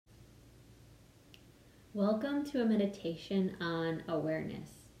Welcome to a meditation on awareness,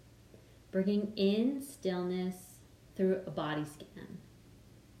 bringing in stillness through a body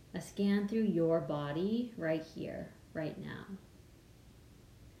scan through your body right here, right now.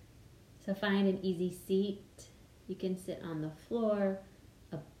 So find an easy seat. You can sit on the floor,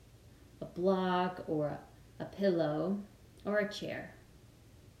 a block, or a pillow, or a chair.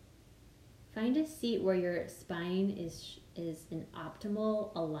 Find a seat where your spine is in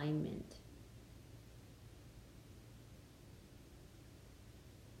optimal alignment.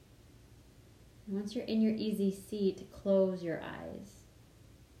 Once you're in your easy seat, close your eyes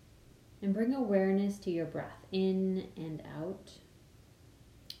and bring awareness to your breath in and out.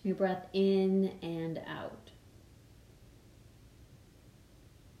 Your breath in and out.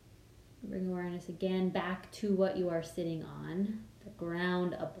 Bring awareness again back to what you are sitting on, the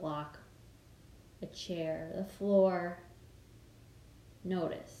ground, a block, a chair, the floor.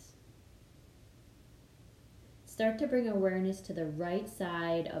 Notice. Start to bring awareness to the right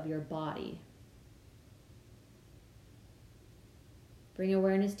side of your body. Bring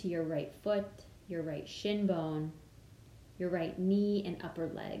awareness to your right foot, your right shin bone, your right knee and upper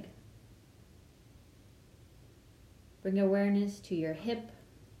leg. Bring awareness to your hip,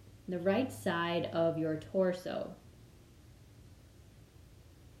 the right side of your torso.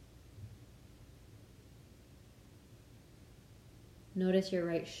 Notice your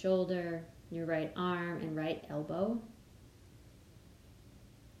right shoulder, your right arm and right elbow.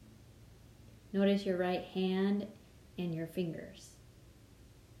 Notice your right hand and your fingers.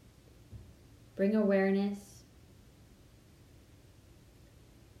 Bring awareness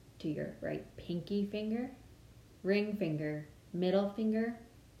to your right pinky finger, ring finger, middle finger,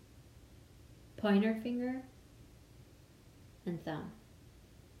 pointer finger, and thumb.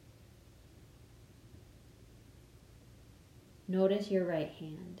 Notice your right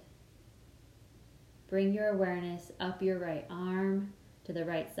hand. Bring your awareness up your right arm to the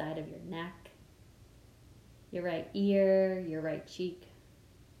right side of your neck, your right ear, your right cheek,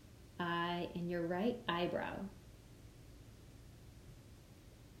 eye, and your right eyebrow.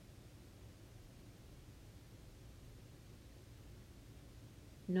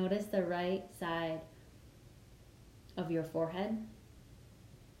 Notice the right side of your forehead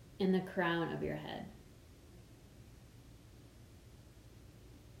and the crown of your head.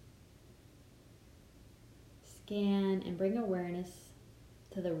 Scan and bring awareness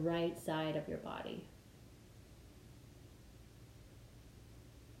to the right side of your body.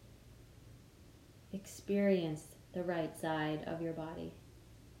 Experience the right side of your body.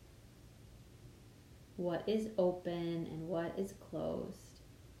 What is open and what is closed.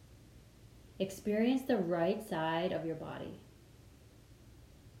 Experience the right side of your body.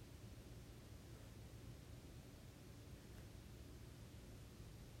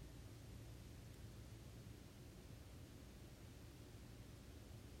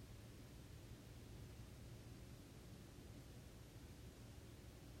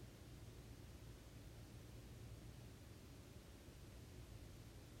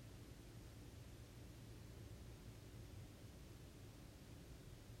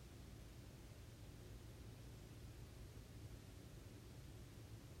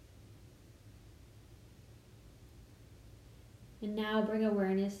 And now bring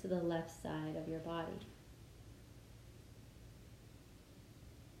awareness to the left side of your body.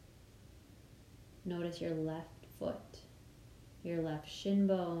 Notice your left foot, your left shin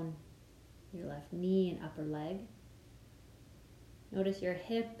bone, your left knee and upper leg. Notice your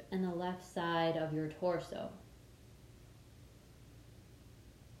hip and the left side of your torso.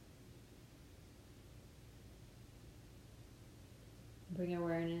 Bring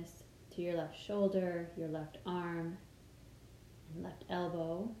awareness to your left shoulder, your left arm, and left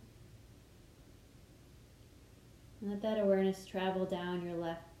elbow. And let that awareness travel down your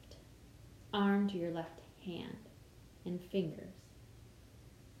left arm to your left hand and fingers.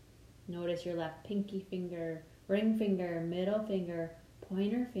 Notice your left pinky finger, ring finger, middle finger,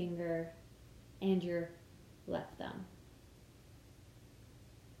 pointer finger, and your left thumb.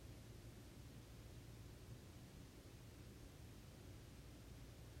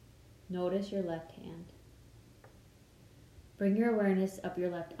 Notice your left hand. Bring your awareness up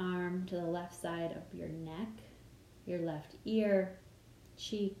your left arm to the left side of your neck, your left ear,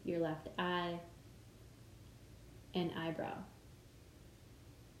 cheek, your left eye, and eyebrow.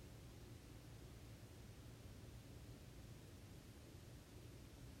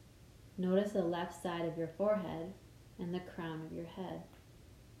 Notice the left side of your forehead and the crown of your head.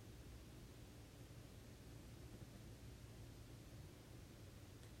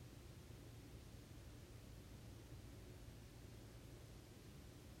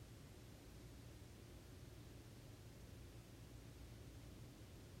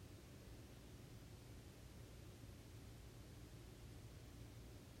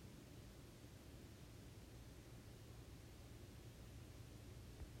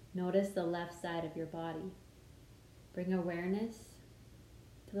 Notice the left side of your body. Bring awareness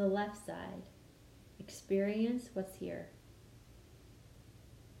to the left side. Experience what's here.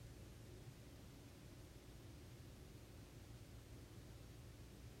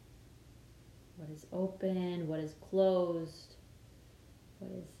 What is open? What is closed?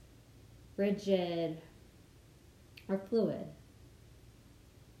 What is rigid or fluid?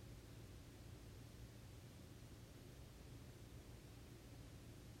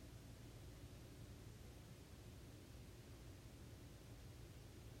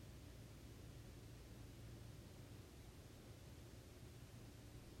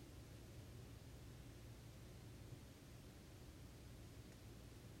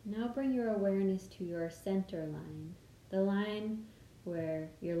 Now bring your awareness to your center line, the line where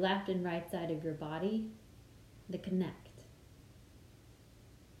your left and right side of your body, they connect.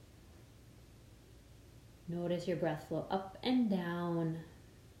 Notice your breath flow up and down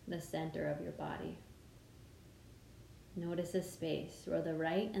the center of your body. Notice a space where the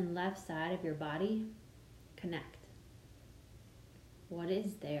right and left side of your body connect. What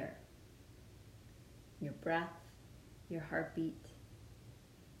is there? Your breath, your heartbeat,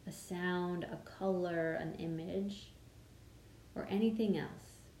 a sound, a color, an image, or anything else.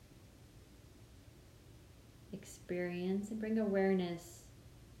 Experience and bring awareness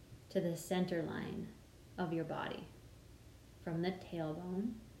to the center line of your body, from the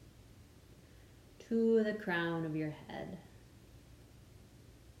tailbone to the crown of your head.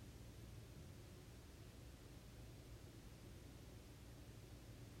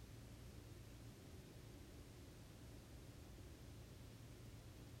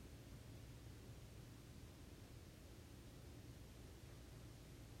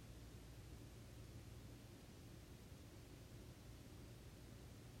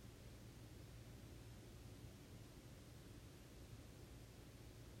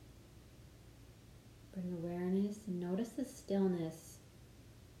 Bring awareness and notice the stillness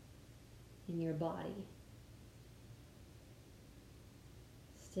in your body.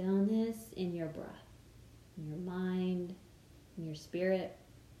 Stillness in your breath, in your mind, in your spirit.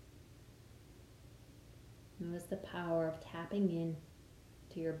 Notice the power of tapping in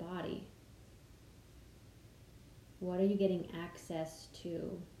to your body. What are you getting access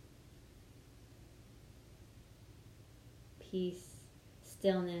to? Peace,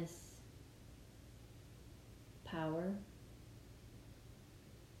 stillness, power.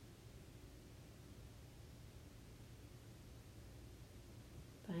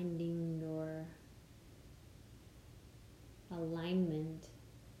 Finding your alignment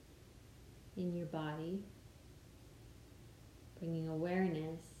in your body. Bringing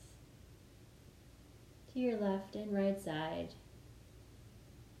awareness to your left and right side.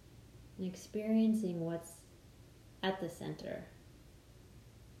 And experiencing what's at the center.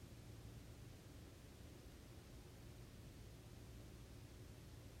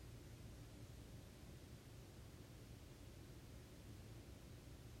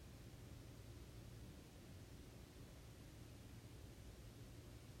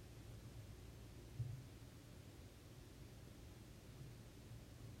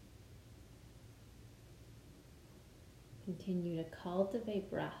 Continue to cultivate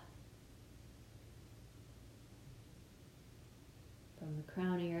breath from the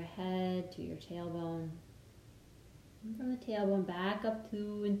crown of your head to your tailbone, and from the tailbone back up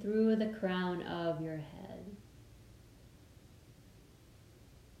to and through the crown of your head.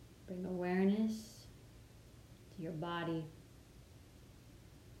 Bring awareness to your body,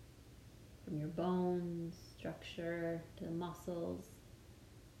 from your bones, structure, to the muscles,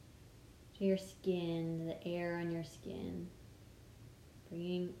 to your skin, the air on your skin.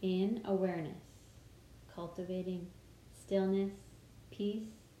 Bringing in awareness, cultivating stillness, peace,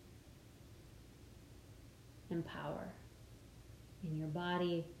 and power in your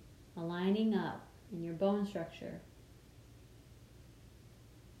body, aligning up in your bone structure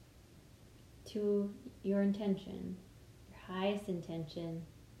to your intention, your highest intention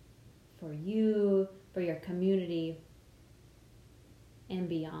for you, for your community, and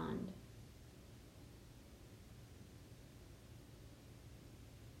beyond.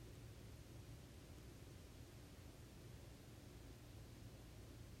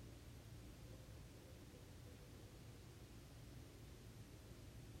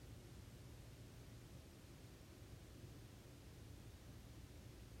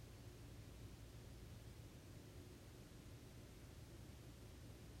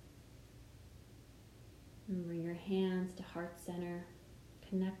 And bring your hands to heart center.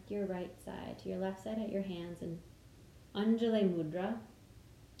 Connect your right side to your left side at your hands and Anjali Mudra,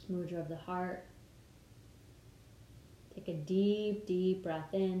 mudra of the heart. Take a deep, deep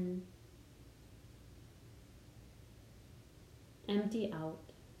breath in. Empty out.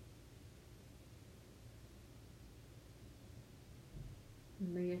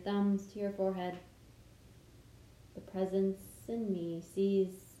 Bring your thumbs to your forehead. The presence in me sees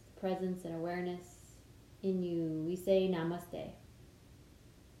presence and awareness in you. We say namaste.